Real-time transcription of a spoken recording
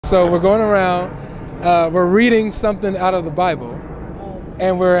So we're going around, we're reading something out of the Bible,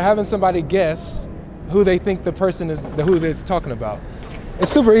 and we're having somebody guess who they think the person is, who it's talking about.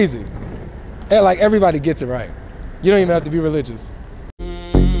 It's super easy. And like everybody gets it right. You don't even have to be religious.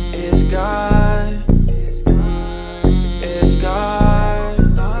 It's God. It's God.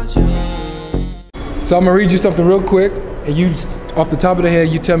 So I'm gonna read you something real quick, and you, off the top of the head,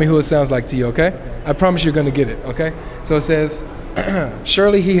 you tell me who it sounds like to you, okay? I promise you're gonna get it, okay? So it says,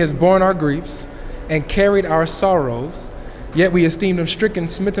 surely he has borne our griefs and carried our sorrows, yet we esteemed him stricken,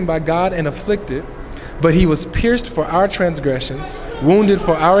 smitten by God, and afflicted. But he was pierced for our transgressions, wounded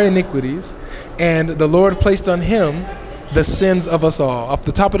for our iniquities, and the Lord placed on him the sins of us all. Off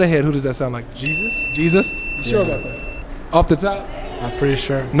the top of the head, who does that sound like? Jesus? Jesus? You sure about that? Off the top? I'm pretty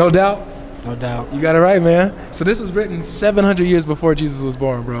sure. No doubt? No doubt. You got it right, man. So this was written 700 years before Jesus was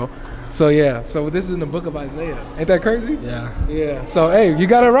born, bro. So yeah, so this is in the book of Isaiah. Ain't that crazy? Yeah. Yeah, so hey, you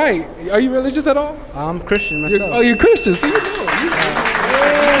got it right. Are you religious at all? I'm Christian myself. You're Christian, so you know.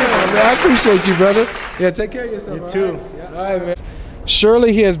 Yeah, man, I appreciate you, brother. Yeah, take care of yourself. You too. All right, man.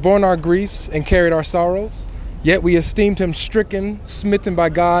 Surely he has borne our griefs and carried our sorrows, yet we esteemed him stricken, smitten by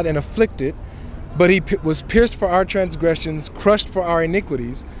God, and afflicted. But he was pierced for our transgressions, crushed for our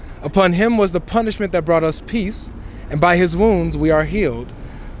iniquities. Upon him was the punishment that brought us peace, and by his wounds we are healed.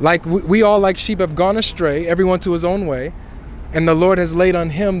 Like we all like sheep have gone astray, everyone to his own way, and the Lord has laid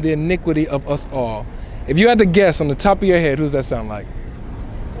on him the iniquity of us all. If you had to guess on the top of your head, who does that sound like?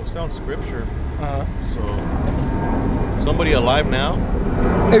 Well, it sounds scripture. So, somebody alive now?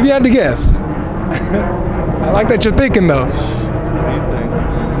 If you had to guess. I like that you're thinking though. What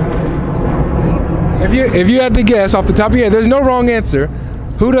do you think? If you had to guess off the top of your head, there's no wrong answer.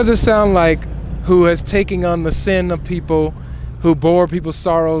 Who does it sound like who has taken on the sin of people, who bore people's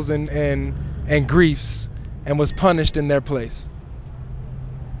sorrows and griefs and was punished in their place?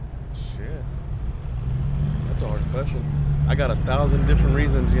 Shit. That's a hard question. I got 1,000 different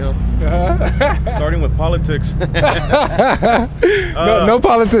reasons, you know. Starting with politics. No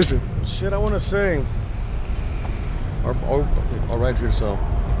politicians. Shit, I want to say. All right, here, so.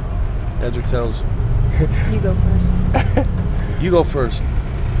 Heads or tails? You go first. You go first.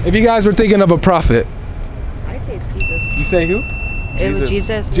 If you guys were thinking of a prophet. I say it's Jesus. You say who? It was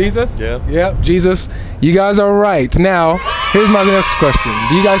Jesus. Jesus? Yeah. Yep, Jesus. You guys are right. Now, here's my next question.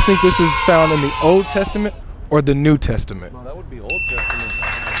 Do you guys think this is found in the Old Testament or the New Testament? No, that would be Old Testament.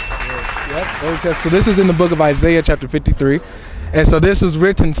 Yep, Old Testament. So this is in the book of Isaiah chapter 53. And so this was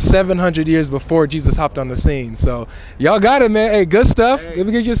written 700 years before Jesus hopped on the scene. So y'all got it, man. Hey, good stuff. Hey, Let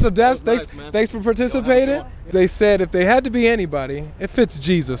me give you some deaths. Thanks for Nice, participating. They said if they had to be anybody, it fits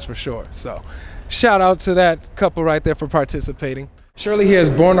Jesus for sure. So shout out to that couple right there for participating. Surely he has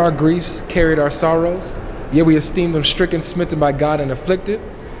borne our griefs, carried our sorrows. Yet we esteemed him stricken, smitten by God, and afflicted.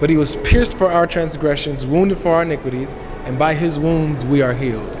 But he was pierced for our transgressions, wounded for our iniquities, and by his wounds we are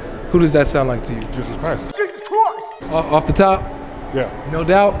healed. Who does that sound like to you? Jesus Christ. Jesus Christ! Off the top? Yeah. No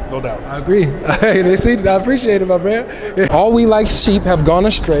doubt? No doubt. I agree. Hey, they see, I appreciate it, my man. All we like sheep have gone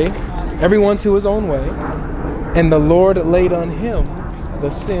astray, everyone to his own way, and the Lord laid on him the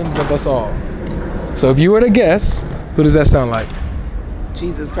sins of us all. So if you were to guess, who does that sound like?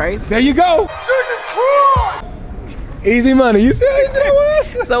 Jesus Christ. There you go. Jesus Christ! Easy money. You see how easy that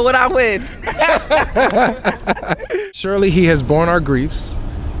was? So what I win? Surely he has borne our griefs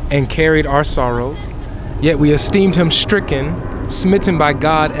and carried our sorrows, yet we esteemed him stricken, smitten by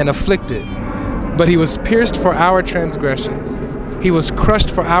God, and afflicted. But he was pierced for our transgressions. He was crushed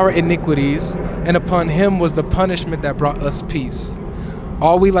for our iniquities, and upon him was the punishment that brought us peace.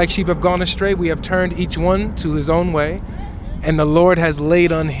 All we like sheep have gone astray. We have turned each one to his own way, and the Lord has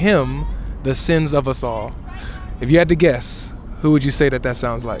laid on him the sins of us all. If you had to guess, who would you say that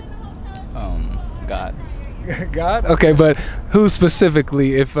sounds like? God. God? Okay, but who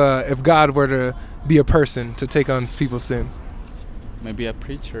specifically, if God were to be a person to take on people's sins? Maybe a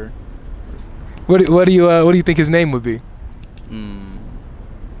preacher. What do you think his name would be?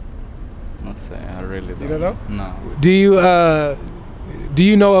 Let's say I really don't. You don't know? No. Do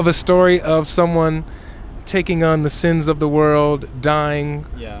you know of a story of someone taking on the sins of the world, dying?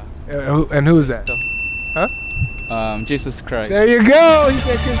 Yeah. And who is that? Huh? Jesus Christ. There you go. He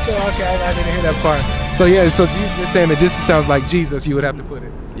said Christo. Okay, I didn't hear that part. So yeah, so you're saying that this sounds like Jesus. You would have to put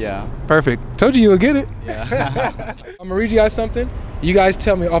it. Yeah. Perfect. Told you would get it. Yeah. I'm gonna read you guys something. You guys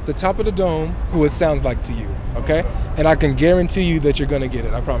tell me off the top of the dome who it sounds like to you, okay? And I can guarantee you that you're gonna get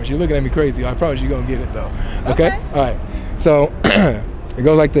it. I promise. You're looking at me crazy. I promise you're gonna get it though. Okay? All right. So it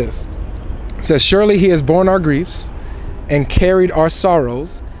goes like this. It says, surely he has borne our griefs and carried our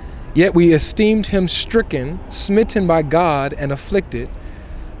sorrows, yet we esteemed him stricken, smitten by God, and afflicted.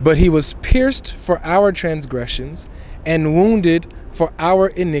 But he was pierced for our transgressions and wounded for our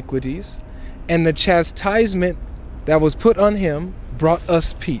iniquities, and the chastisement that was put on him brought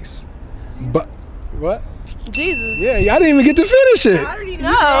us peace. But what? Jesus. Yeah, y'all didn't even get to finish it. I already know.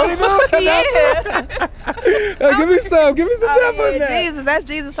 Yeah. Give me some depth on that. Jesus, that's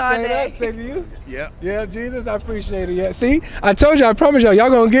Jesus all Straight day. up, say to you? Yeah. Yeah, Jesus, I appreciate it. Yeah, see, I told you, I promise y'all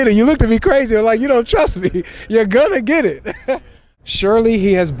gonna get it. You looked at me crazy, like you don't trust me. You're gonna get it. Surely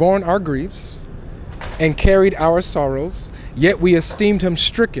he has borne our griefs and carried our sorrows, yet we esteemed him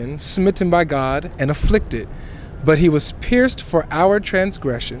stricken, smitten by God, and afflicted. But he was pierced for our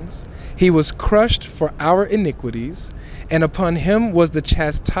transgressions, he was crushed for our iniquities, and upon him was the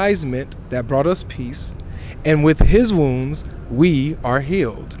chastisement that brought us peace, and with his wounds we are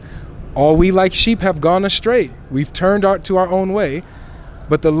healed. All we like sheep have gone astray. We've turned to our own way,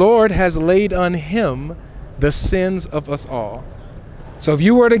 but the Lord has laid on him the sins of us all. So if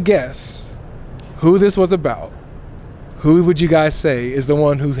you were to guess who this was about, who would you guys say is the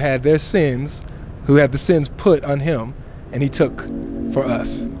one who had the sins put on him and he took for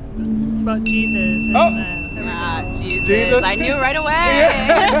us? It's about Jesus. And, Jesus. I knew right away.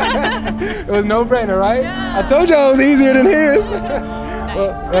 It was no brainer, right? Yeah. I told y'all it was easier than his.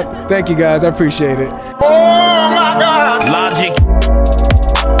 Well, thank you guys. I appreciate it. Oh my God. Logic.